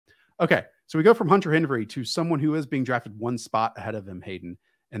Okay, so we go from Hunter Henry to someone who is being drafted one spot ahead of him, Hayden,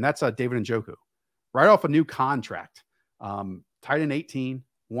 and that's David Njoku, right off a new contract. Tight end 18,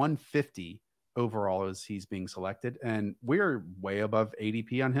 150 overall as he's being selected, and we're way above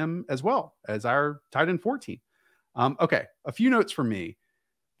ADP on him as well as our tight end 14. Okay, a few notes from me,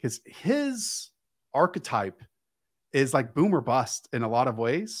 because his archetype is like boom or bust in a lot of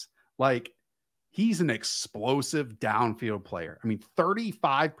ways. Like, he's an explosive downfield player. I mean,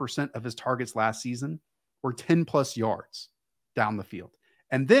 35% of his targets last season were 10 plus yards down the field.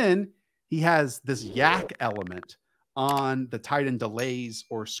 And then he has this yak element on the tight end delays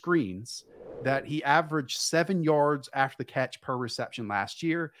or screens that he averaged 7 yards after the catch per reception last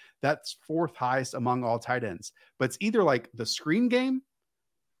year. That's fourth highest among all tight ends. But it's either like the screen game,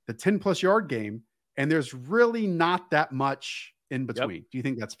 the 10 plus yard game, and there's really not that much in between. Yep. Do you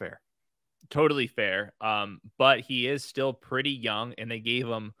think that's fair? Totally fair. But he is still pretty young, and they gave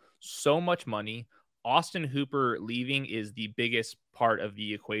him so much money. Austin Hooper leaving is the biggest part of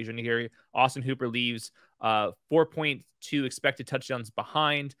the equation here. Austin Hooper leaves 4.2 expected touchdowns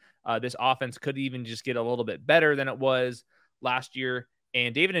behind. This offense could even just get a little bit better than it was last year.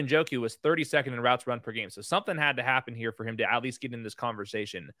 And David Njoku was 32nd in routes run per game. So something had to happen here for him to at least get in this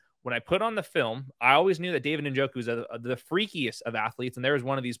conversation. When I put on the film, I always knew that David Njoku is the freakiest of athletes. And there was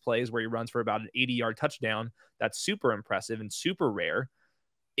one of these plays where he runs for about an 80-yard touchdown. That's super impressive and super rare.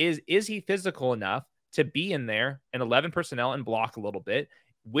 Is he physical enough to be in there in 11 personnel and block a little bit?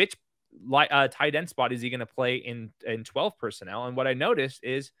 Which tight end spot is he going to play in 12 personnel? And what I noticed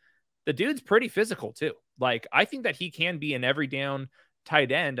is the dude's pretty physical too. Like, I think that he can be an every down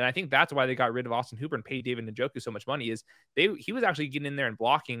tight end. And I think that's why they got rid of Austin Hooper and paid David Njoku so much money, is he was actually getting in there and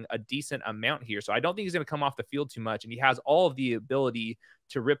blocking a decent amount here. So I don't think he's going to come off the field too much. And he has all of the ability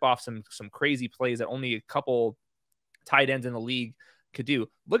to rip off some crazy plays that only a couple tight ends in the league could do.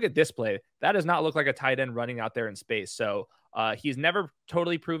 Look at this play. That does not look like a tight end running out there in space. So he's never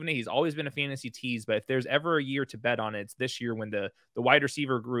totally proven it. He's always been a fantasy tease, but if there's ever a year to bet on it, it's this year when the wide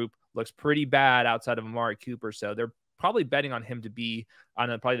receiver group looks pretty bad outside of Amari Cooper. So they're probably betting on him to be on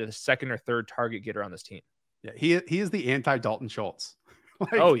probably the second or third target getter on this team. Yeah, he is the anti-Dalton Schultz.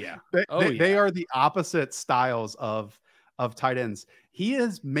 Like, oh yeah. They are the opposite styles of tight ends. He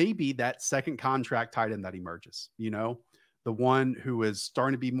is maybe that second contract tight end that emerges, the one who is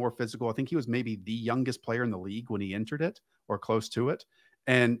starting to be more physical. I think he was maybe the youngest player in the league when he entered it, or close to it.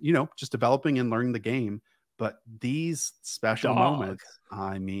 And, just developing and learning the game. But these special moments,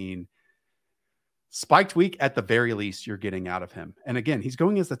 I mean, spiked week at the very least you're getting out of him. And again, he's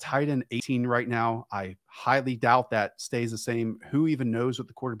going as the tight end 18 right now. I highly doubt that stays the same. Who even knows what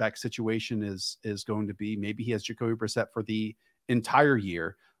the quarterback situation is going to be? Maybe he has Jacoby Brissett for the entire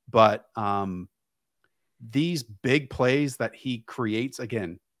year. But these big plays that he creates,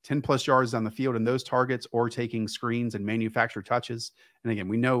 again, 10 plus yards on the field and those targets, or taking screens and manufactured touches. And again,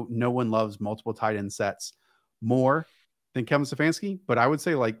 we know no one loves multiple tight end sets more than Kevin Stefanski, but I would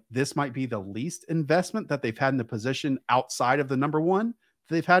say like this might be the least investment that they've had in the position outside of the number one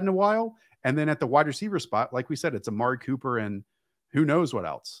they've had in a while. And then at the wide receiver spot, like we said, it's Amari Cooper and who knows what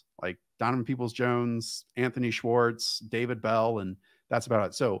else, like Donovan Peoples-Jones, Anthony Schwartz, David Bell, and that's about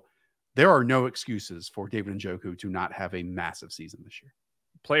it. So there are no excuses for David Njoku to not have a massive season this year.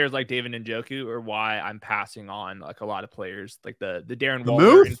 Players like David Njoku are why I'm passing on like a lot of players, like the Darren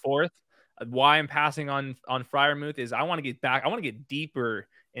Waller in fourth. Why I'm passing on Freiermuth is I want to get back. I want to get deeper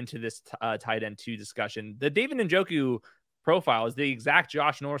into this tight end 2 discussion. The David Njoku profile is the exact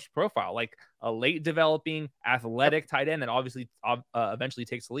Josh Norris profile, like a late developing athletic tight end that obviously eventually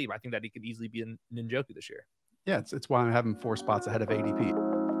takes the lead. I think that he could easily be in Njoku this year. Yeah, it's why I'm having 4 spots ahead of ADP.